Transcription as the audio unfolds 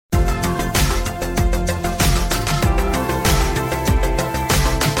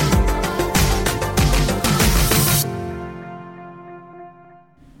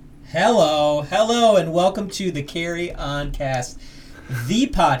and welcome to the Carry On Cast, the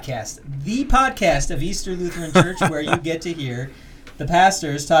podcast of Easter Lutheran Church, where you get to hear the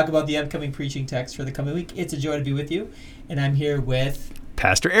pastors talk about the upcoming preaching text for the coming week. It's a joy to be with you, and I'm here with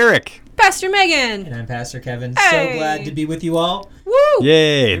Pastor Erik. Pastor Megan. And I'm Pastor Kevin. Hey. So glad to be with you all. Woo!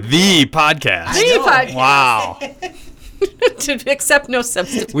 Yay, the podcast. The podcast. Wow. To accept no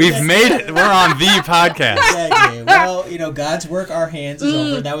substitute. We've made it. We're on the podcast. Exactly. Well, God's work, our hands is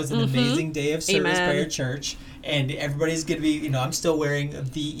over. That was an amazing day of service by your church. And everybody's going to be, I'm still wearing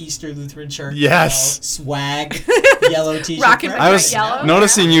the Easter Lutheran Church swag yellow t-shirt. Rocking I was yellow.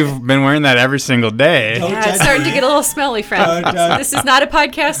 noticing you've been wearing that every single day. It's starting to get a little smelly, friend. This is not a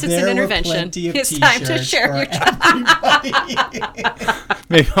podcast, it's an intervention. It's time to share your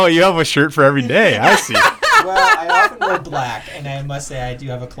Maybe you have a shirt for every day. I see. Well, I often wear black, and I must say I do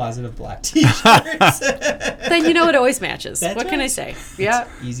have a closet of black t-shirts. Then it always matches. That's what can I say? Yeah.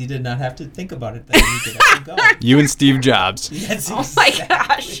 It's easy to not have to think about it then. You can actually go. You and Steve Jobs. Yes, oh my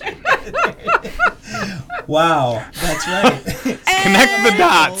gosh. Wow, that's right. Connect the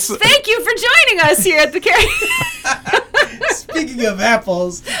dots. Thank you for joining us here at the Carry. Speaking of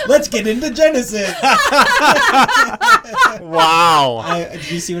apples, let's get into Genesis. Wow.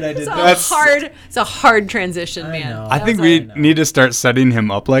 Did you see what I did there? It's a hard transition, man. know. I think we need to start setting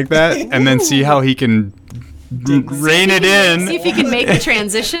him up like that and then see how he can rein it in. See if you can make the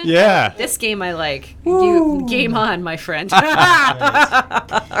transition. Yeah. This game I like. Game on, my friend.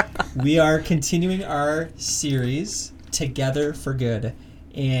 We are continuing our series, Together for Good.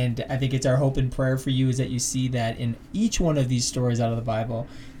 And I think it's our hope and prayer for you is that you see that in each one of these stories out of the Bible,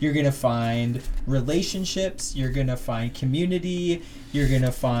 you're going to find relationships, you're going to find community, you're going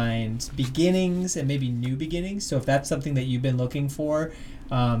to find beginnings and maybe new beginnings. So if that's something that you've been looking for,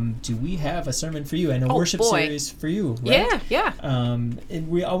 do we have a sermon for you and a worship series for you? Right? Yeah. And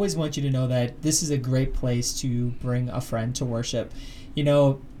we always want you to know that this is a great place to bring a friend to worship.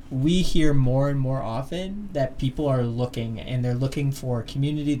 We hear more and more often that people are looking, and they're looking for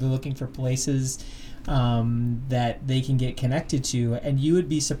community, they're looking for places that they can get connected to, and you would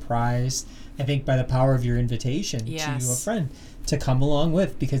be surprised, I think, by the power of your invitation to a friend to come along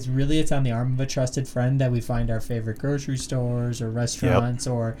with, because really it's on the arm of a trusted friend that we find our favorite grocery stores or restaurants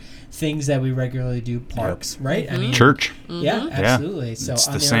or things that we regularly do, parks, right? Mm-hmm. I mean, church. Yeah, absolutely. So it's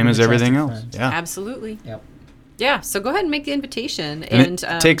on the arm same of as a everything trusted else. friend. Yeah. Absolutely. Yep. Yeah, so go ahead and make the invitation. And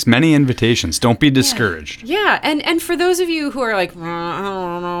it takes many invitations. Don't be discouraged. Yeah, and for those of you who are like, I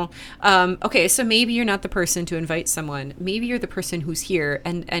don't know, okay, so maybe you're not the person to invite someone. Maybe you're the person who's here,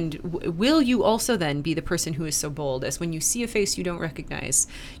 and will you also then be the person who is so bold as when you see a face you don't recognize,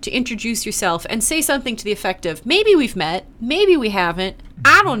 to introduce yourself and say something to the effect of, maybe we've met, maybe we haven't,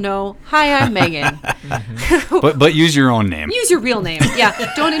 I don't know. Hi, I'm Megan. But use your own name. Use your real name.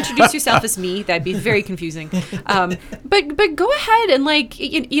 Yeah. Don't introduce yourself as me. That'd be very confusing. But go ahead and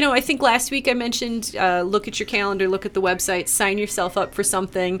I think last week I mentioned look at your calendar, look at the website, sign yourself up for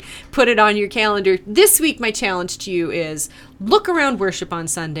something, put it on your calendar. This week my challenge to you is look around worship on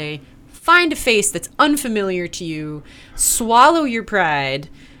Sunday, find a face that's unfamiliar to you, swallow your pride,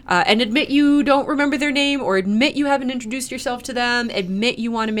 and admit you don't remember their name, or admit you haven't introduced yourself to them, admit you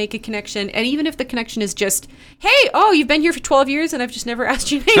want to make a connection. And even if the connection is just, hey, you've been here for 12 years and I've just never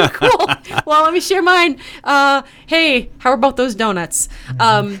asked your name. Cool. Well, let me share mine. Hey, how about those donuts?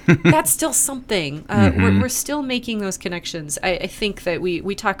 That's still something. We're still making those connections. I think that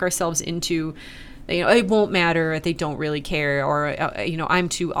we talk ourselves into, it won't matter, they don't really care, or, I'm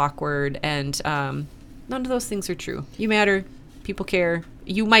too awkward. And none of those things are true. You matter. People care.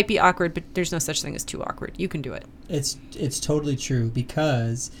 You might be awkward, but there's no such thing as too awkward. You can do it. It's totally true,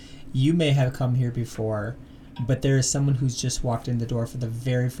 because you may have come here before, but there is someone who's just walked in the door for the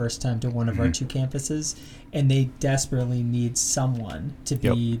very first time to one of our two campuses, and they desperately need someone to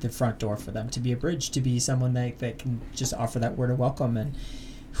be the front door for them, to be a bridge, to be someone that can just offer that word of welcome. And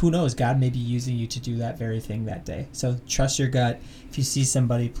who knows, God may be using you to do that very thing that day. So trust your gut. If you see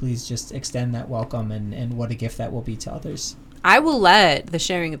somebody, please just extend that welcome, and what a gift that will be to others. I will let the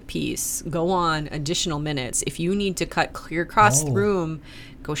sharing of peace go on additional minutes. If you need to cut clear across the room,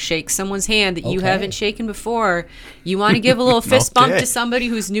 go shake someone's hand that you haven't shaken before. You want to give a little fist bump to somebody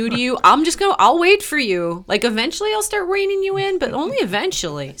who's new to you. I'll wait for you. Eventually I'll start reining you in, but only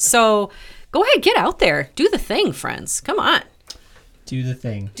eventually. So go ahead, get out there. Do the thing, friends. Come on. Do the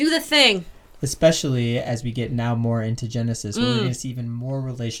thing. Do the thing. Especially as we get now more into Genesis, where we're going to see even more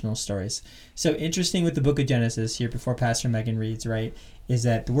relational stories. So interesting with the book of Genesis here, before Pastor Megan reads, right, is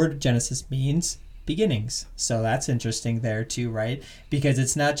that the word Genesis means beginnings. So that's interesting there too, right? Because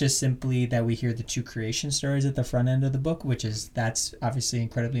it's not just simply that we hear the two creation stories at the front end of the book, that's obviously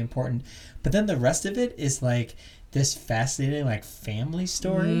incredibly important. But then the rest of it is like this fascinating like family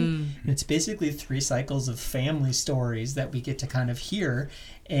story. And it's basically 3 cycles of family stories that we get to kind of hear,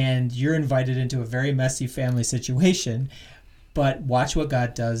 and you're invited into a very messy family situation. But watch what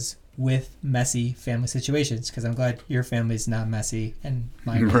God does with messy family situations, because I'm glad your family's not messy and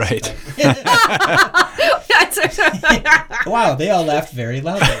mine is. Right. Wow, they all laughed very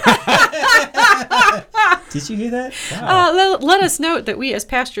loudly. Did you hear that? Wow. Let us note that we as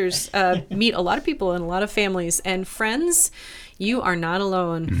pastors meet a lot of people and a lot of families. And friends, you are not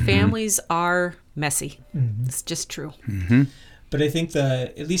alone. Families are messy. It's just true. But I think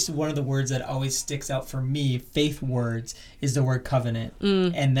at least one of the words that always sticks out for me, faith words, is the word covenant.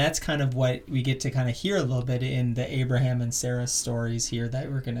 And that's kind of what we get to kind of hear a little bit in the Abraham and Sarah stories here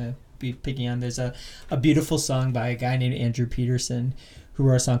that we're going to be picking on. There's a beautiful song by a guy named Andrew Peterson who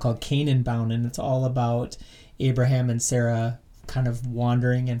wrote a song called Canaan Bound, and it's all about Abraham and Sarah kind of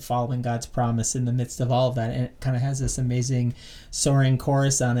wandering and following God's promise in the midst of all of that. And it kind of has this amazing soaring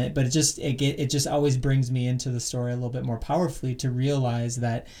chorus on it, but it just always brings me into the story a little bit more powerfully to realize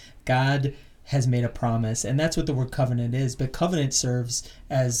that God has made a promise, and that's what the word covenant is. But covenant serves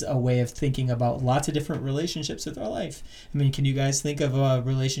as a way of thinking about lots of different relationships with our life. I mean, can you guys think of a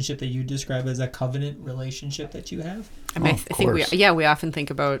relationship that you describe as a covenant relationship that you have? I mean, I think we often think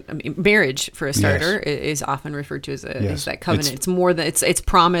about, marriage for a starter is often referred to as that covenant. It's more than it's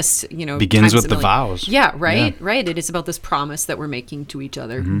promise, begins with the vows. Yeah, right. It is about this promise that we're making to each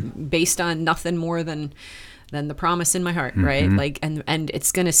other based on nothing more than the promise in my heart, right? Like, and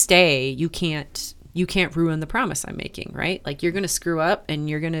it's going to stay. You can't ruin the promise I'm making, right? Like, you're going to screw up and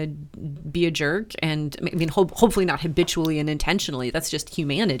you're going to be a jerk, and I mean, hopefully not habitually and intentionally. That's just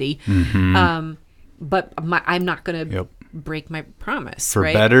humanity. But I'm not going to break my promise, for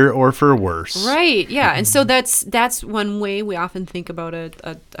right? better or for worse, right? Yeah, and so that's one way we often think about a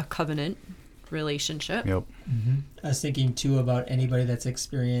covenant relationship. I was thinking too about anybody that's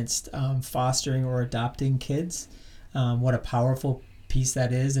experienced fostering or adopting kids. What a powerful piece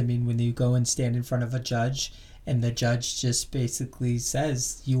that is. I mean, when you go and stand in front of a judge and the judge just basically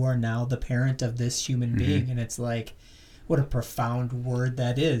says, you are now the parent of this human being. And it's like, what a profound word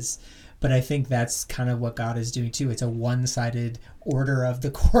that is. But I think that's kind of what God is doing too. It's a one-sided order of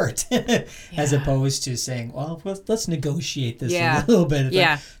the court as opposed to saying, well, let's negotiate this a little bit. It's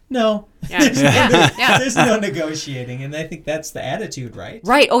like, no, there's no negotiating. And I think that's the attitude, right?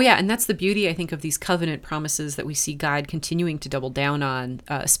 Right. Oh, yeah. And that's the beauty, I think, of these covenant promises that we see God continuing to double down on,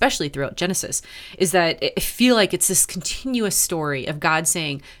 especially throughout Genesis, is that I feel like it's this continuous story of God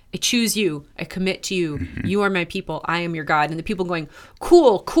saying, I choose you. I commit to you. You are my people. I am your God. And the people going,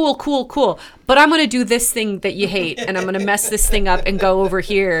 cool. But I'm going to do this thing that you hate. And I'm going to mess this thing up and go over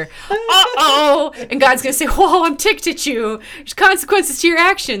here. Uh-oh. And God's going to say, whoa, I'm ticked at you. There's consequences to your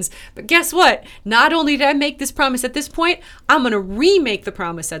actions. But guess what? Not only did I make this promise at this point, I'm going to remake the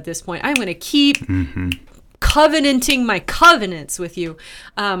promise at this point. I'm going to keep covenanting my covenants with you.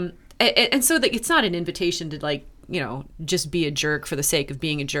 And so that it's not an invitation to just be a jerk for the sake of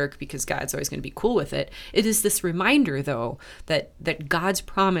being a jerk because God's always going to be cool with it. It is this reminder, though, that God's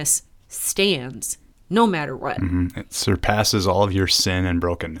promise stands no matter what. It surpasses all of your sin and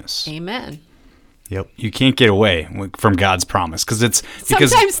brokenness. Amen. Yep. You can't get away from God's promise because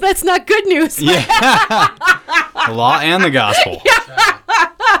sometimes that's not good news. Yeah. The law and the gospel.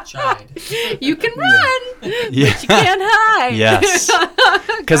 Tried. You can run, but you can't hide. Yes.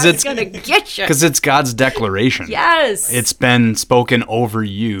 Because it's going to get you. Because it's God's declaration. Yes. It's been spoken over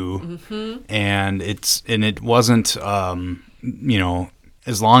you, and it wasn't,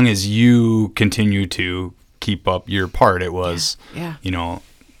 as long as you continue to keep up your part, it was,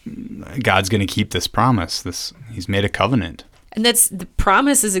 God's going to keep this promise. He's made a covenant. And the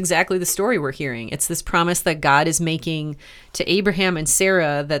promise is exactly the story we're hearing. It's this promise that God is making to Abraham and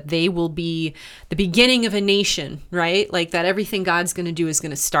Sarah that they will be the beginning of a nation, right? Like that everything God's going to do is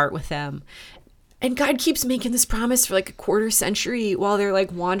going to start with them. And God keeps making this promise for like a quarter century while they're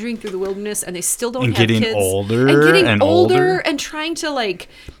like wandering through the wilderness and they still don't have kids. And getting older and trying to like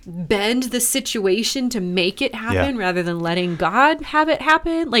bend the situation to make it happen rather than letting God have it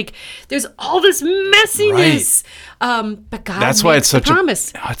happen. Like there's all this messiness. Right. But God That's why it's such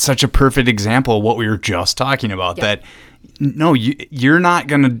it's such a perfect example of what we were just talking about, that no, you're not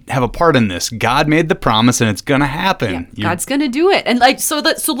going to have a part in this. God made the promise and it's going to happen. Yeah, God's going to do it. And like, so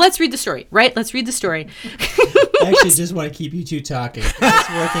let's read the story, right? Let's read the story. I actually just want to keep you two talking. It's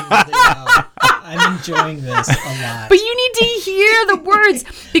working really well. I'm enjoying this a lot. But you need need to hear the words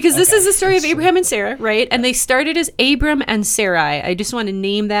because this is the story of Abraham and Sarah, right? And they started as Abram and Sarai. I just want to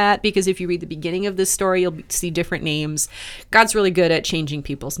name that because if you read the beginning of this story, you'll see different names. God's really good at changing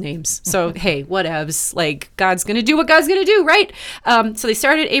people's names. So, hey, whatevs. Like, God's going to do what God's going to do, right? So they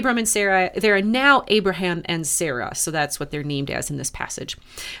started Abram and Sarah. They are now Abraham and Sarah. So that's what they're named as in this passage.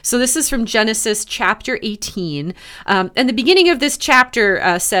 So this is from Genesis chapter 18. And the beginning of this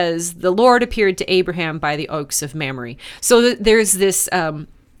chapter says, the Lord appeared to Abraham by the oaks of Mamre. So there's this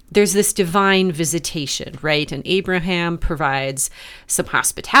divine visitation, right? And Abraham provides some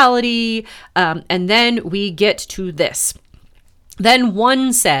hospitality. And then we get to this. Then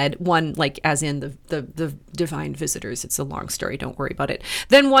one said, one like as in the divine visitors. It's a long story. Don't worry about it.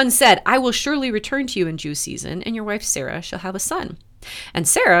 Then one said, I will surely return to you in due season, and your wife Sarah shall have a son. And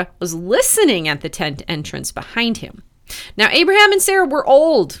Sarah was listening at the tent entrance behind him. Now Abraham and Sarah were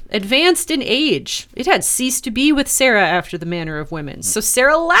old, advanced in age. It had ceased to be with Sarah after the manner of women. So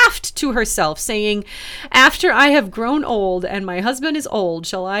Sarah laughed to herself, saying, after I have grown old and my husband is old,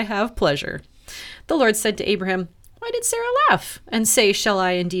 shall I have pleasure? The Lord said to Abraham, why did Sarah laugh and say, shall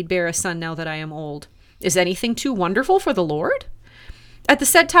I indeed bear a son now that I am old? Is anything too wonderful for the Lord? At the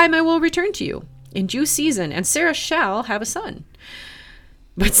set time I will return to you in due season, and Sarah shall have a son.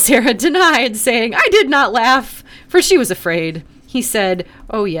 But Sarah denied, saying, I did not laugh, for she was afraid. He said,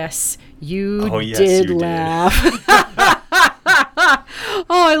 oh, yes, you did laugh.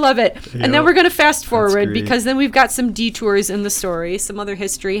 Oh, I love it. Yep. And then we're going to fast forward because then we've got some detours in the story. Some other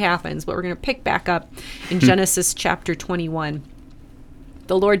history happens, but we're going to pick back up in Genesis chapter 21.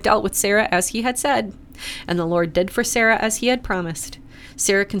 The Lord dealt with Sarah as he had said, and the Lord did for Sarah as he had promised.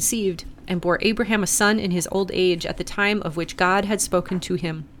 Sarah conceived and bore Abraham a son in his old age at the time of which God had spoken to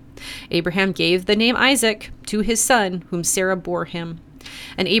him. Abraham gave the name Isaac to his son, whom Sarah bore him.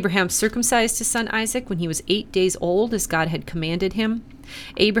 And Abraham circumcised his son Isaac when he was 8 days old, as God had commanded him.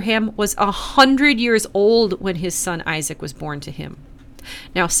 Abraham was 100 years old when his son Isaac was born to him.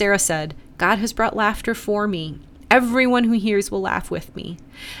 Now Sarah said, God has brought laughter for me. Everyone who hears will laugh with me.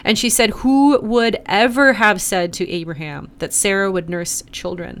 And she said, who would ever have said to Abraham that Sarah would nurse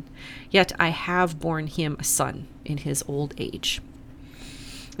children? Yet I have borne him a son in his old age.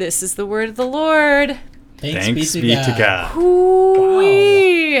 This is the word of the Lord. Thanks be to God.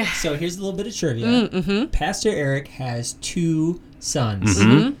 Wow. So here's a little bit of trivia. Pastor Erik has 2 sons.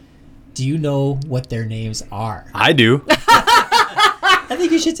 Do you know what their names are? I do. I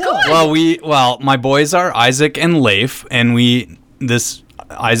think you should tell us. Well, my boys are Isaac and Leif, and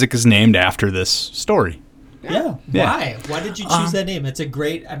Isaac is named after this story. Yeah. Why? Why did you choose that name? It's a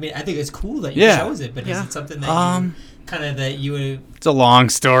great. I mean, I think it's cool that you chose it, but is it something that you kind of that you would? It's a long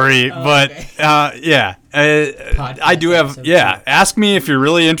story, but okay. I do have. Ask me if you're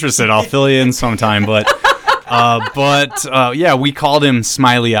really interested. I'll fill you in sometime. But we called him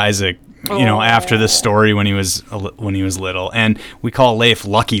Smiley Isaac. You know, after this story when he was little, and we call Leif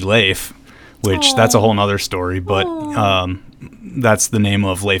Lucky Leif, which that's a whole nother story. But that's the name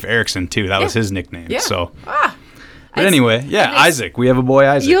of Leif Erikson too. That was his nickname. Yeah. So. But anyway, Isaac. We have a boy,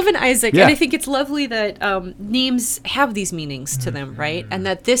 Isaac. You have an Isaac, and I think it's lovely that names have these meanings to them, right? And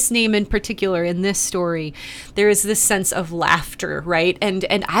that this name in particular, in this story, there is this sense of laughter, right? And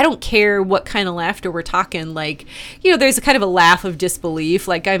I don't care what kind of laughter we're talking. Like, you know, there's a kind of a laugh of disbelief.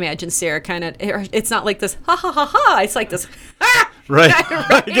 Like, I imagine Sarah kind of, it's not like this, ha, ha, ha, ha. It's like this, ha! Right.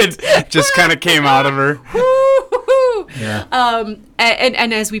 It just kind of came out of her. Yeah.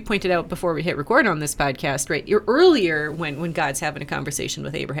 And as we pointed out before we hit record on this podcast, right, earlier when God's having a conversation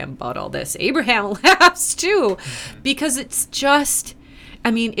with Abraham about all this, Abraham laughs too, because it's just,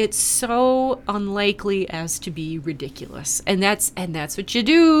 I mean, it's so unlikely as to be ridiculous. And that's what you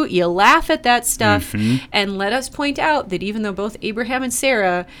do. You laugh at that stuff. And let us point out that even though both Abraham and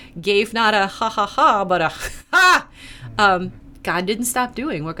Sarah gave not a ha ha ha, but a ha, God didn't stop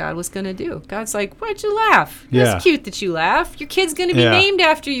doing what God was going to do. God's like, why'd you laugh? It's cute that you laugh. Your kid's going to be named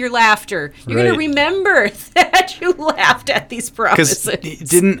after your laughter. You're going to remember that you laughed at these promises.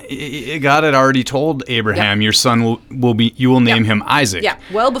 Because God had already told Abraham, your son you will name him Isaac. Yeah,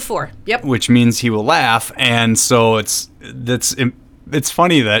 well before. Yep. Which means he will laugh. And so it's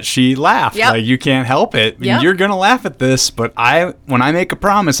funny that she laughed. Yep. Like, you can't help it. Yep. You're going to laugh at this, but when I make a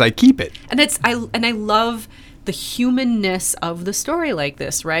promise, I keep it. And I love the humanness of the story like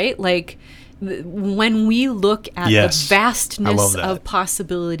this, right? Like, when we look at the vastness of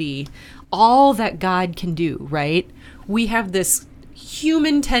possibility, all that God can do, right? We have this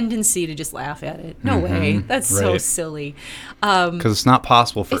human tendency to just laugh at it. No way. That's so silly. Because it's not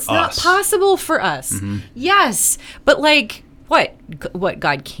possible for us. It's not possible for us. Yes. But like, what?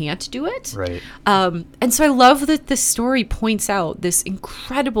 God can't do it. Right. And so I love that this story points out this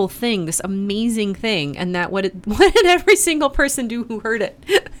incredible thing, this amazing thing, and that what did every single person do who heard it?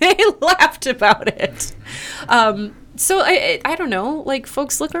 They laughed about it. So I don't know, like,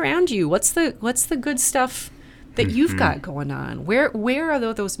 folks, look around you. What's the good stuff that you've got going on? Where are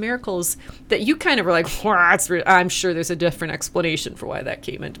those miracles that you kind of were like, I'm sure there's a different explanation for why that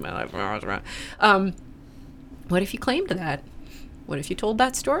came into my life. What if you claimed that? What if you told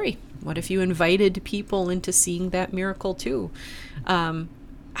that story? What if you invited people into seeing that miracle too?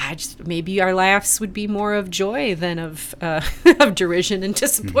 Maybe our laughs would be more of joy than of derision and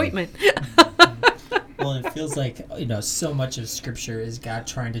disappointment. Well, it feels like, so much of Scripture is God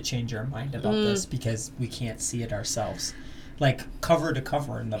trying to change our mind about this because we can't see it ourselves. Like, cover to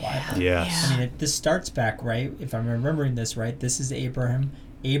cover in the Bible. Yes. I mean, this starts back, right? If I'm remembering this right, this is Abram,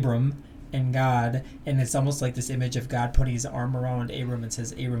 and God, and it's almost like this image of God putting his arm around Abram and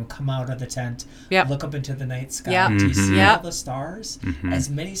says, Abram, come out of the tent, look up into the night sky. Do you see all the stars? As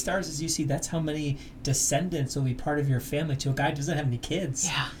many stars as you see, that's how many descendants will be part of your family to a guy who doesn't have any kids.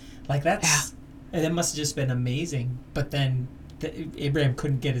 Like, that's... And it must have just been amazing. But then Abraham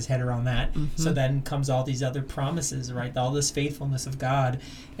couldn't get his head around that. So then comes all these other promises, right? All this faithfulness of God,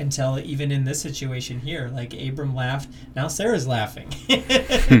 until even in this situation here, like, Abram laughed, now Sarah's laughing.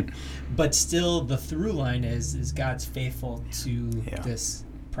 But still, the through line is God's faithful to this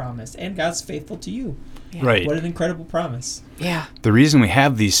promise. And God's faithful to you. Right. What an incredible promise. The reason we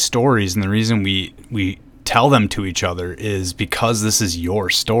have these stories and the reason we tell them to each other is because this is your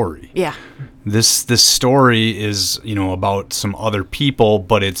story. This story is, about some other people,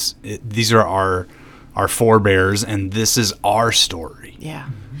 but these are our forebears, and this is our story.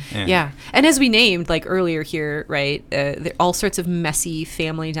 And as we named, like, earlier here, right, there are all sorts of messy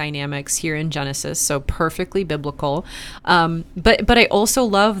family dynamics here in Genesis, so perfectly biblical. But I also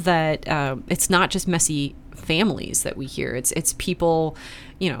love that it's not just messy families that we hear. It's people,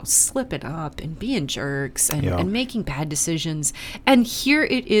 slipping up and being jerks and making bad decisions. And here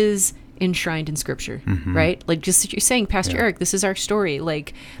it is enshrined in Scripture, right? Like, just as you're saying, Pastor Erik, this is our story.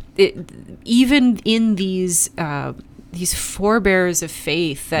 Like, even in these forebears of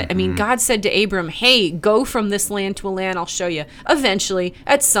faith that, I mean, God said to Abram, hey, go from this land to a land I'll show you eventually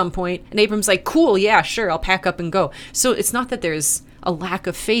at some point. And Abram's like, cool, yeah, sure, I'll pack up and go. So it's not that there's a lack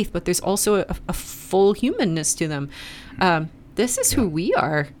of faith, but there's also a full humanness to them. This is who we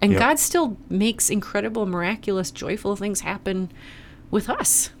are. And God still makes incredible, miraculous, joyful things happen with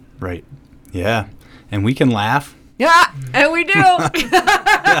us. Right. Yeah. And we can laugh. Yeah, and we do.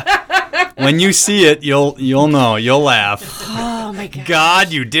 When you see it, you'll know. You'll laugh. Oh my God!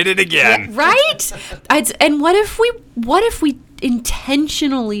 God, you did it again. Right? And what if we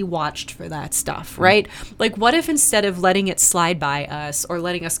intentionally watched for that stuff, right? Like, what if instead of letting it slide by us or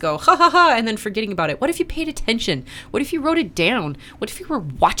letting us go ha ha ha and then forgetting about it, what if you paid attention? What if you wrote it down? What if you were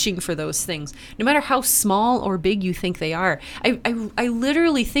watching for those things, no matter how small or big you think they are? I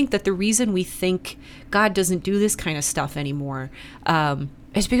literally think that the reason we think God doesn't do this kind of stuff anymore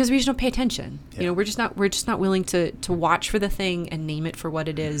is because we just don't pay attention. We're just not willing to watch for the thing and name it for what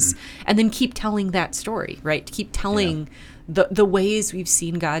it is, and then keep telling that story, right? Keep telling the ways we've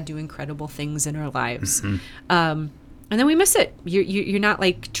seen God do incredible things in our lives. And then we miss it. You're not,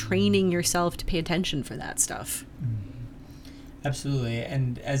 like, training yourself to pay attention for that stuff. Absolutely.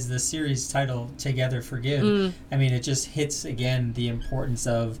 And as the series title, Together Forgive, I mean, it just hits again the importance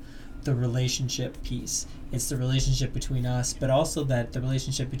of the relationship piece. It's the relationship between us, but also that the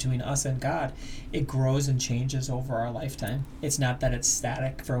relationship between us and God, it grows and changes over our lifetime. It's not that it's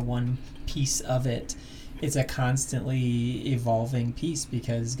static for one piece of it. It's a constantly evolving piece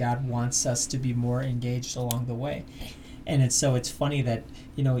because God wants us to be more engaged along the way. And it's funny that,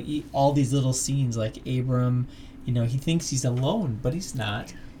 all these little scenes, like Abram, he thinks he's alone, but he's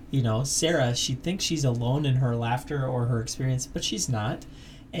not. Sarah, she thinks she's alone in her laughter or her experience, but she's not.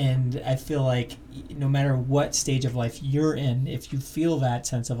 And I feel like no matter what stage of life you're in, if you feel that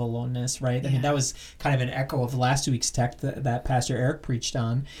sense of aloneness, right? I mean, that was kind of an echo of last week's text that Pastor Erik preached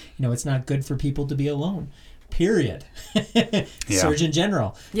on. It's not good for people to be alone, period. Surgeon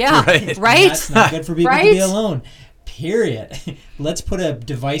General. Yeah, right? That's not good for people to be alone, period. Let's put a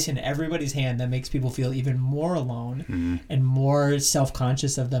device in everybody's hand that makes people feel even more alone and more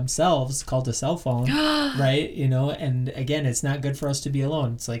self-conscious of themselves, called a cell phone, right? And again, it's not good for us to be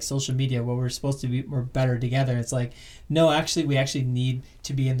alone. It's like social media where we're supposed to be, we're better together. It's like, no, actually, we actually need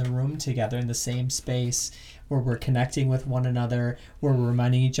to be in the room together in the same space where we're connecting with one another, where we're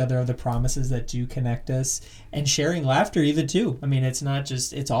reminding each other of the promises that do connect us, and sharing laughter even too. I mean, it's not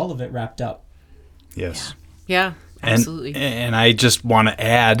just, it's all of it wrapped up. Yes. Yeah. Absolutely. And I just want to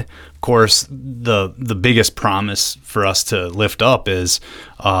add, of course, the biggest promise for us to lift up is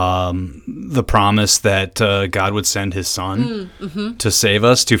the promise that God would send his son to save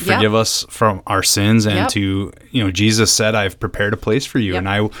us, to forgive us from our sins, and to, Jesus said, I've prepared a place for you, and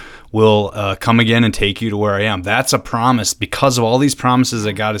I will come again and take you to where I am. That's a promise. Because of all these promises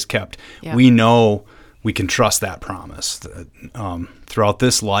that God has kept, we know we can trust that promise. Throughout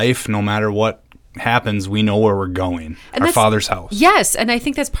this life, no matter what happens, we know where we're going, and our Father's house. Yes, and I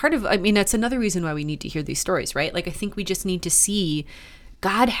think that's that's another reason why we need to hear these stories, right? Like, I think we just need to see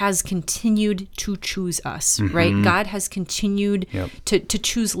God has continued to choose us, right? God has continued to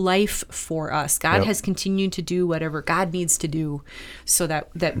choose life for us. God has continued to do whatever God needs to do so that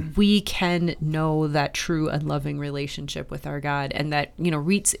we can know that true and loving relationship with our God, and that,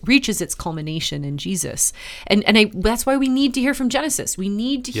 reaches its culmination in Jesus. And that's why we need to hear from Genesis. We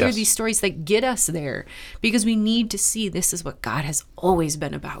need to hear these stories that get us there, because we need to see this is what God has always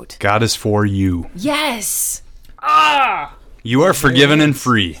been about. God is for you. Yes. You are forgiven and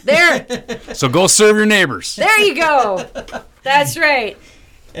free. There. So go serve your neighbors. There you go. That's right.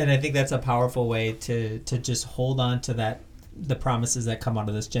 And I think that's a powerful way to just hold on to the promises that come out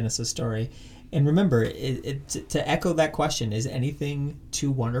of this Genesis story. And remember, to echo that question, is anything too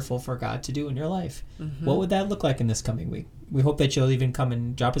wonderful for God to do in your life? What would that look like in this coming week? We hope that you'll even come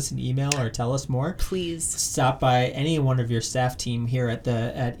and drop us an email or tell us more. Please. Stop by any one of your staff team here at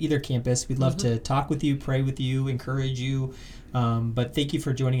either campus. We'd love to talk with you, pray with you, encourage you. But thank you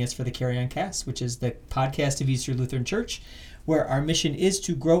for joining us for the Carry On Cast, which is the podcast of Easter Lutheran Church, where our mission is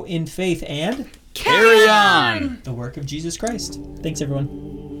to grow in faith and carry on the work of Jesus Christ. Thanks,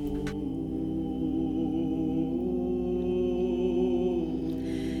 everyone.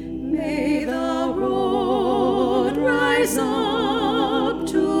 May the road rise up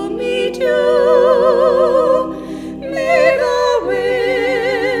to meet you. May the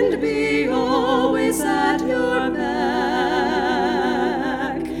wind be always at your back.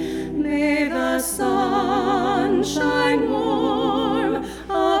 May the sun shine